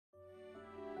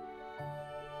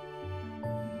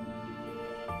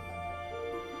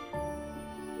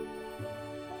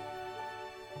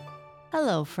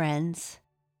Hello, friends,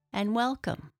 and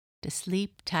welcome to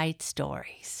Sleep Tight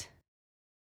Stories.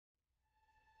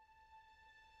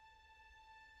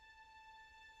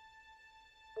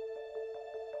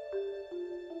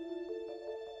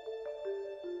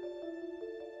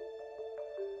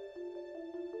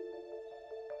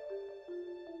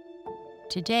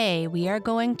 Today, we are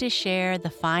going to share the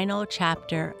final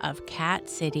chapter of Cat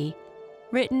City,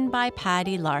 written by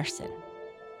Patty Larson,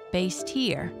 based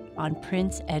here on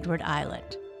Prince Edward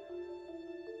Island.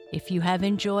 If you have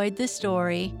enjoyed the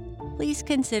story, please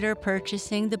consider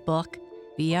purchasing the book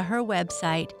via her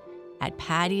website at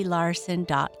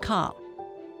pattylarson.com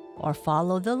or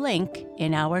follow the link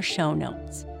in our show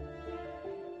notes.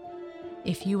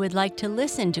 If you would like to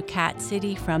listen to Cat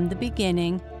City from the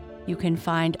beginning, you can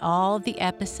find all the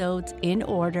episodes in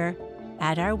order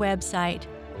at our website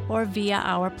or via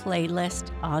our playlist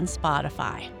on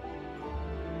Spotify.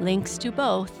 Links to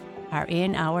both are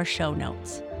in our show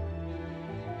notes.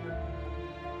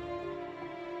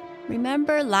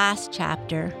 Remember last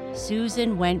chapter,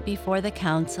 Susan went before the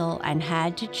council and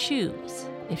had to choose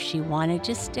if she wanted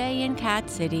to stay in Cat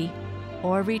City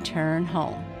or return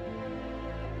home.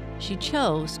 She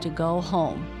chose to go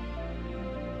home.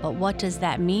 But what does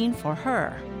that mean for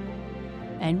her?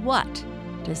 And what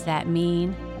does that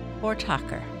mean for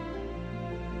Tucker?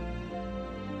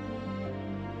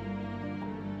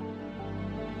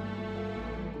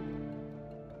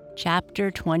 Chapter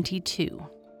 22.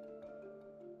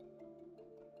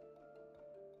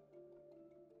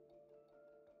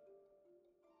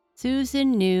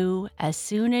 Susan knew as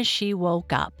soon as she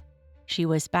woke up, she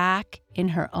was back in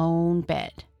her own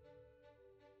bed.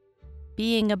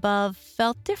 Being above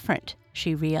felt different,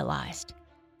 she realized.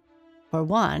 For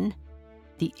one,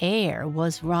 the air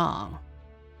was wrong.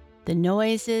 The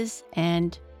noises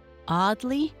and,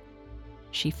 oddly,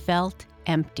 she felt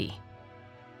empty.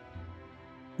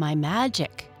 My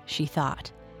magic, she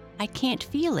thought. I can't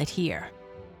feel it here.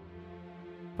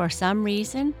 For some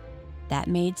reason, that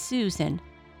made Susan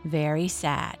very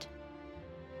sad.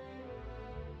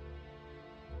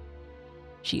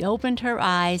 She opened her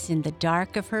eyes in the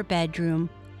dark of her bedroom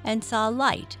and saw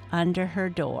light under her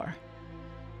door.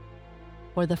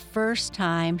 For the first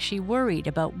time, she worried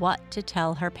about what to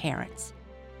tell her parents.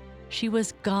 She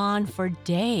was gone for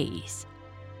days.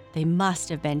 They must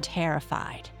have been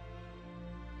terrified.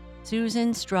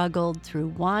 Susan struggled through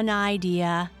one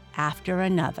idea after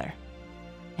another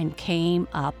and came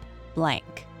up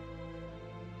blank.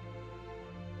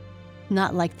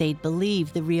 Not like they'd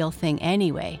believe the real thing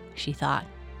anyway, she thought,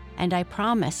 and I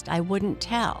promised I wouldn't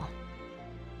tell.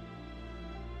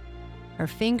 Her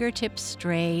fingertips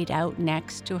strayed out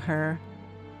next to her,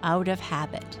 out of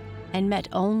habit, and met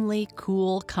only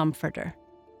cool comforter.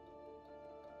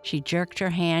 She jerked her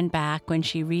hand back when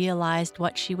she realized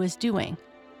what she was doing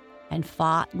and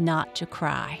fought not to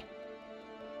cry.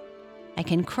 I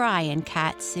can cry in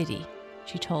Cat City,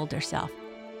 she told herself.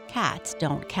 Cats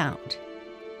don't count.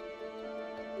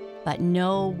 But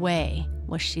no way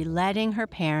was she letting her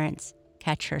parents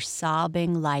catch her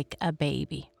sobbing like a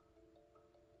baby,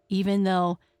 even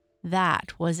though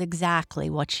that was exactly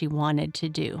what she wanted to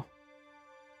do.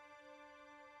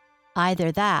 Either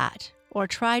that, or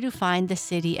try to find the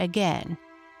city again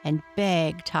and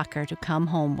beg Tucker to come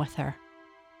home with her.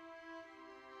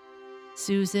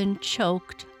 Susan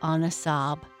choked on a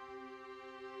sob.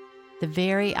 The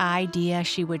very idea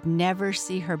she would never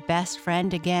see her best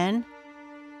friend again,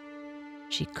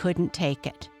 she couldn't take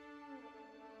it.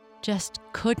 Just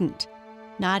couldn't,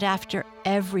 not after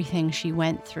everything she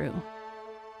went through.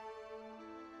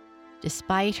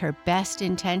 Despite her best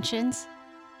intentions,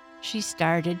 she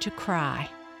started to cry.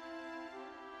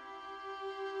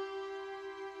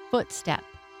 Footstep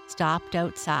stopped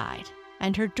outside,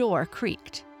 and her door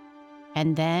creaked.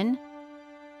 And then,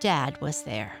 Dad was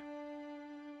there.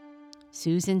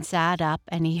 Susan sat up,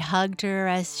 and he hugged her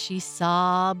as she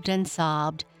sobbed and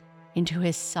sobbed into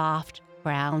his soft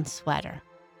brown sweater.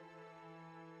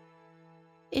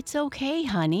 "It's okay,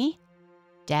 honey,"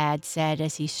 Dad said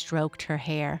as he stroked her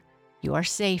hair. "You're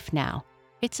safe now.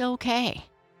 It's okay."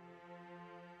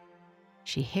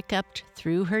 She hiccuped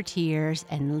through her tears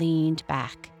and leaned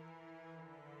back.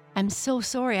 "I'm so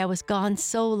sorry I was gone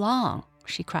so long,"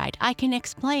 she cried. "I can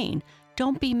explain.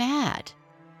 Don't be mad."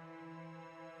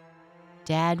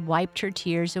 Dad wiped her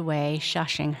tears away,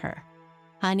 shushing her.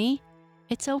 "Honey,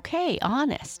 it's okay,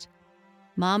 honest.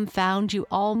 Mom found you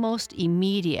almost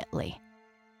immediately.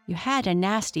 You had a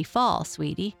nasty fall,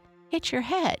 sweetie. Hit your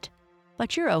head,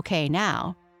 but you're okay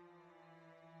now."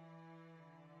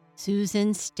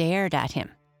 Susan stared at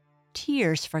him,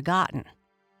 tears forgotten.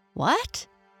 "What?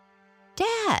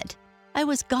 Dad, I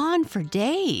was gone for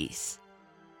days."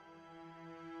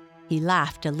 He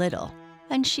laughed a little,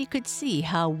 and she could see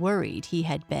how worried he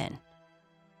had been.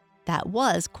 "That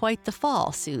was quite the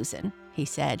fall, Susan," he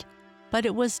said, "but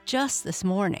it was just this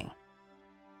morning.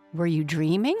 Were you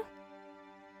dreaming?"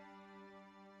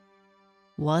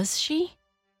 Was she?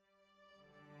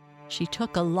 She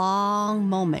took a long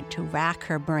moment to rack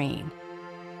her brain.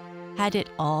 Had it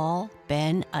all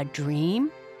been a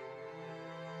dream?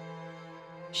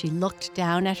 She looked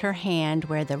down at her hand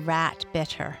where the rat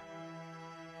bit her.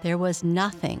 There was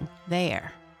nothing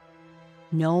there.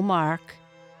 No mark,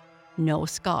 no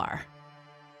scar.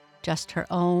 Just her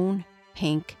own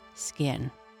pink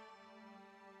skin.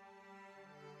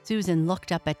 Susan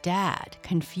looked up at Dad,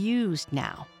 confused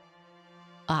now.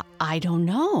 I don't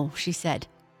know," she said.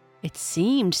 "It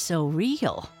seemed so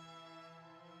real."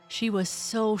 She was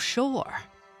so sure.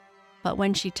 But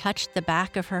when she touched the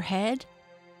back of her head,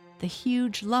 the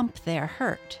huge lump there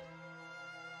hurt.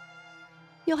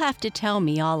 "You'll have to tell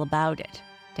me all about it,"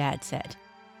 Dad said.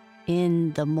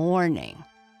 "In the morning."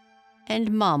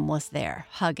 And Mom was there,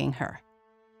 hugging her.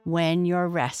 "When you're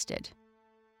rested."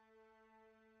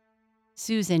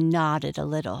 Susan nodded a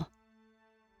little.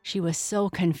 She was so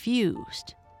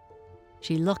confused.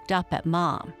 She looked up at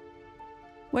Mom.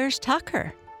 "Where's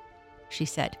Tucker?" she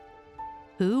said.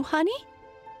 "Who, honey?"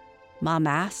 Mom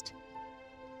asked.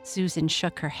 Susan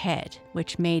shook her head,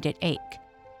 which made it ache.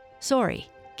 "Sorry,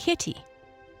 Kitty."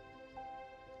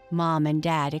 Mom and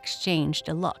Dad exchanged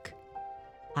a look.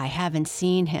 "I haven't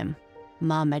seen him,"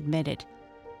 Mom admitted.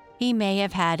 "He may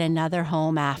have had another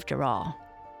home after all."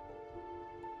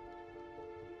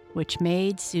 Which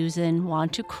made Susan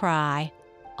want to cry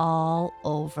all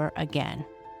over again.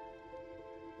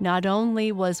 Not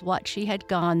only was what she had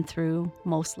gone through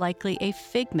most likely a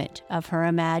figment of her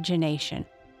imagination,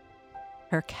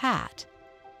 her cat,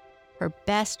 her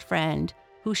best friend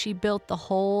who she built the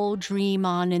whole dream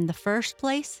on in the first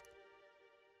place,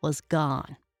 was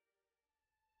gone.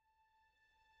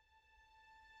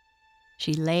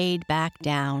 She laid back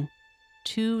down,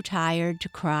 too tired to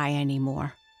cry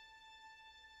anymore.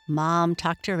 Mom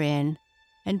tucked her in,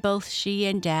 and both she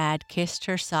and Dad kissed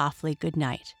her softly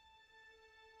goodnight.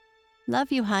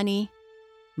 "Love you, honey,"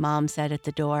 Mom said at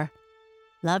the door.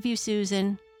 "Love you,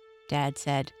 Susan," Dad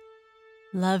said.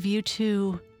 "Love you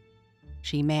too,"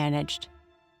 she managed.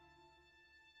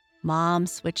 Mom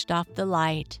switched off the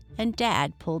light, and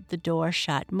Dad pulled the door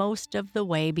shut most of the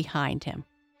way behind him.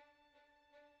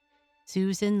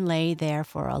 Susan lay there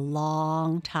for a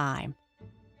long time,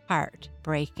 heart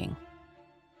breaking.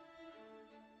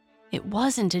 "It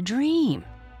wasn't a dream,"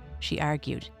 she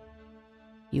argued.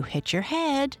 "You hit your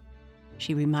head,"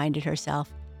 she reminded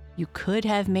herself. "You could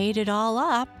have made it all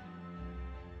up."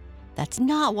 "That's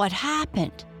not what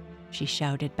happened," she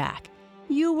shouted back.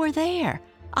 "You were there.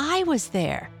 I was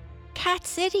there. Cat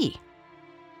City."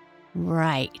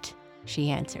 "Right," she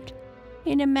answered.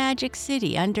 "In a magic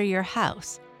city under your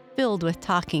house, filled with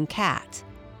talking cats.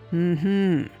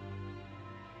 Mm-hmm.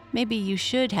 Maybe you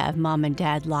should have Mom and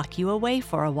Dad lock you away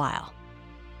for a while."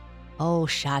 "Oh,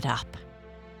 shut up,"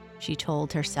 she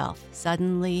told herself,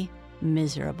 suddenly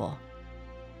miserable.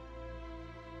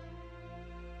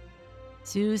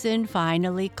 Susan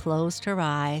finally closed her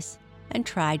eyes and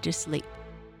tried to sleep.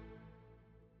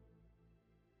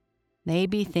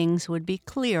 Maybe things would be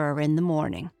clearer in the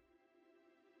morning.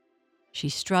 She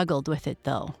struggled with it,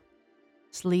 though.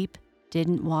 Sleep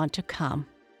didn't want to come.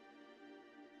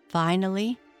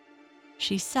 Finally,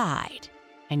 she sighed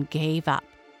and gave up,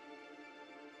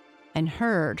 and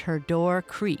heard her door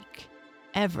creak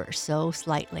ever so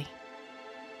slightly.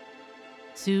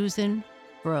 Susan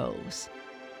froze,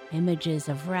 images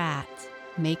of rats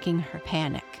making her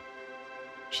panic.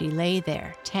 She lay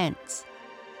there, tense,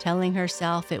 telling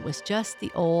herself it was just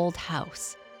the old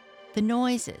house, the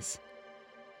noises,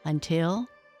 until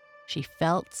she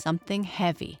felt something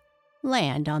heavy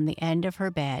land on the end of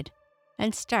her bed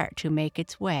and start to make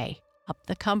its way up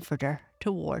the comforter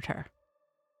toward her.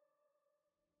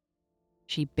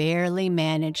 She barely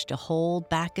managed to hold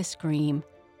back a scream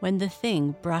when the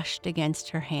thing brushed against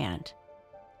her hand.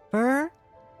 "Fur?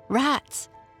 Rats!"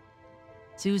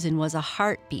 Susan was a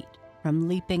heartbeat from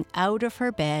leaping out of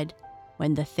her bed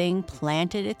when the thing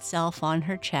planted itself on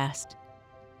her chest,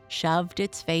 shoved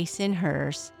its face in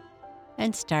hers,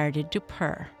 and started to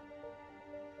purr.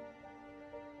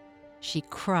 She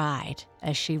cried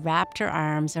as she wrapped her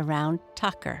arms around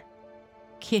Tucker.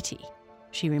 Kitty,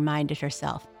 she reminded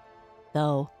herself,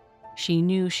 though she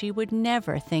knew she would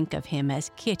never think of him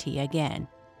as Kitty again,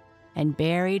 and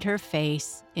buried her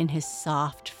face in his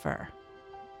soft fur.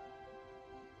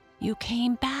 "You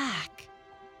came back,"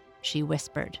 she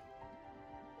whispered.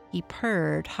 He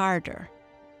purred harder,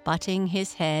 butting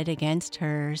his head against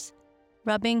hers,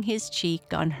 rubbing his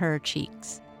cheek on her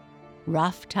cheeks,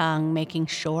 rough tongue making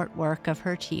short work of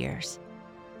her tears.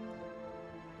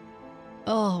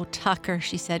 "Oh, Tucker,"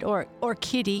 she said, or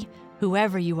Kitty,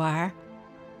 whoever you are,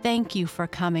 thank you for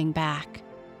coming back."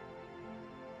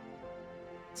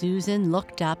 Susan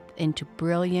looked up into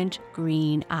brilliant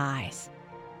green eyes.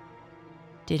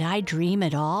 "Did I dream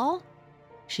at all?"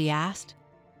 she asked.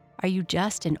 "Are you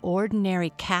just an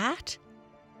ordinary cat?"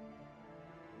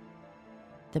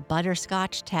 The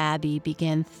butterscotch tabby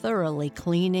began thoroughly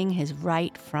cleaning his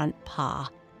right front paw,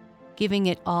 giving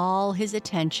it all his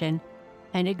attention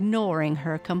and ignoring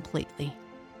her completely.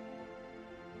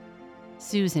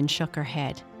 Susan shook her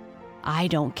head. "I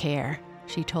don't care,"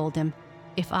 she told him.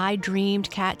 "If I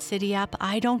dreamed Cat City up,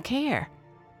 I don't care.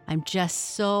 I'm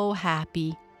just so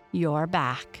happy you're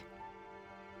back."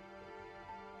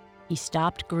 He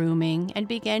stopped grooming and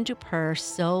began to purr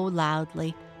so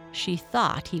loudly she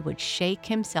thought he would shake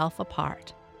himself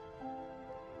apart.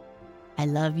 "I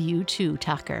love you too,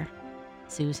 Tucker,"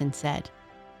 Susan said.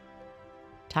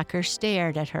 Tucker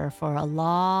stared at her for a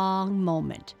long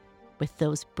moment with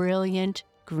those brilliant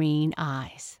green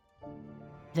eyes.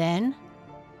 Then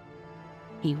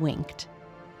he winked.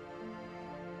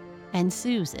 And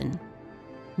Susan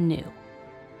knew.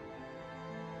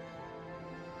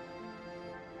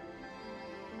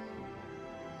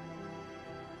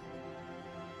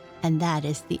 And that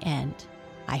is the end.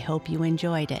 I hope you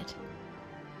enjoyed it.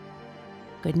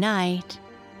 Good night.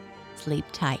 Sleep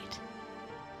tight.